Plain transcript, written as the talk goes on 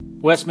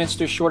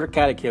Westminster Shorter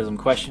Catechism,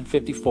 question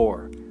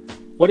 54.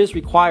 What is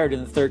required in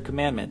the third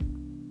commandment?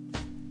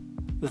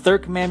 The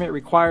third commandment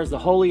requires the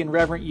holy and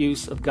reverent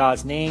use of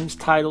God's names,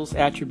 titles,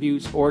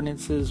 attributes,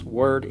 ordinances,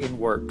 word, and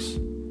works.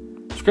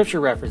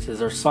 Scripture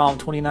references are Psalm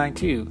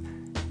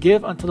 29:2.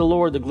 Give unto the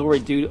Lord the glory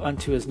due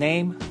unto his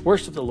name.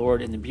 Worship the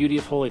Lord in the beauty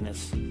of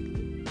holiness.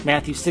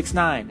 Matthew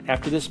 6:9.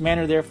 After this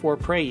manner therefore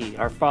pray ye,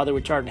 Our Father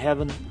which art in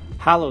heaven,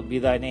 hallowed be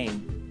thy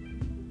name.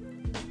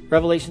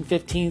 Revelation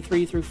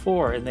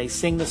 15:3-4. And they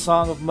sing the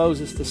song of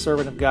Moses the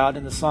servant of God,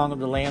 and the song of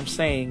the Lamb,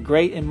 saying,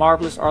 Great and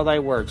marvelous are thy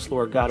works,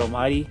 Lord God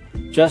Almighty.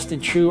 Just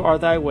and true are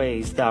thy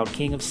ways, thou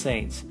King of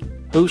saints.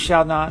 Who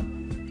shall not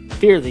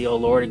fear thee, O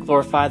Lord, and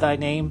glorify thy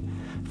name?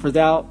 For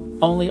thou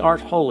only art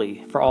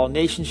holy. For all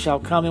nations shall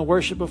come and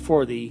worship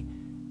before thee,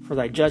 for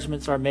thy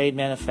judgments are made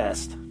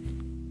manifest.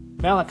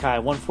 Malachi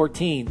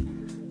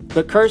 1:14.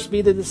 But cursed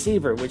be the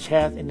deceiver, which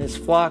hath in his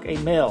flock a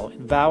male,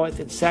 and voweth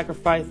and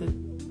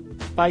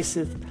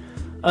sacrificeth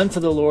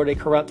unto the Lord a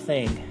corrupt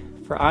thing.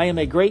 For I am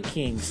a great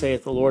king,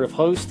 saith the Lord of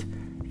hosts,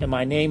 and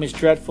my name is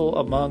dreadful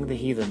among the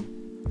heathen.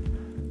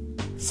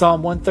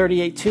 Psalm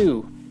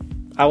 138:2.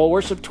 I will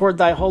worship toward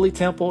thy holy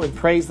temple, and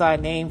praise thy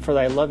name for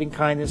thy loving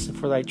kindness and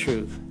for thy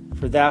truth.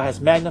 For thou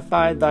hast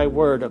magnified thy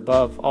word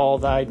above all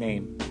thy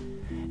name.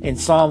 In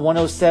Psalm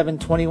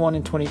 107:21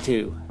 and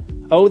 22.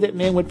 Oh, that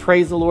men would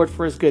praise the Lord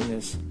for his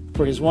goodness,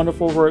 for his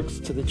wonderful works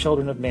to the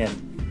children of men.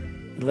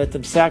 And let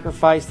them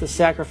sacrifice the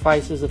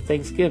sacrifices of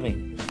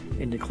thanksgiving,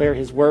 and declare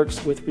his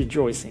works with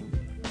rejoicing.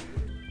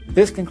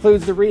 This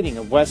concludes the reading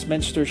of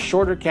Westminster's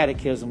Shorter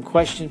Catechism,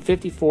 question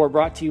 54,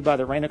 brought to you by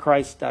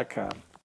thereignofchrist.com.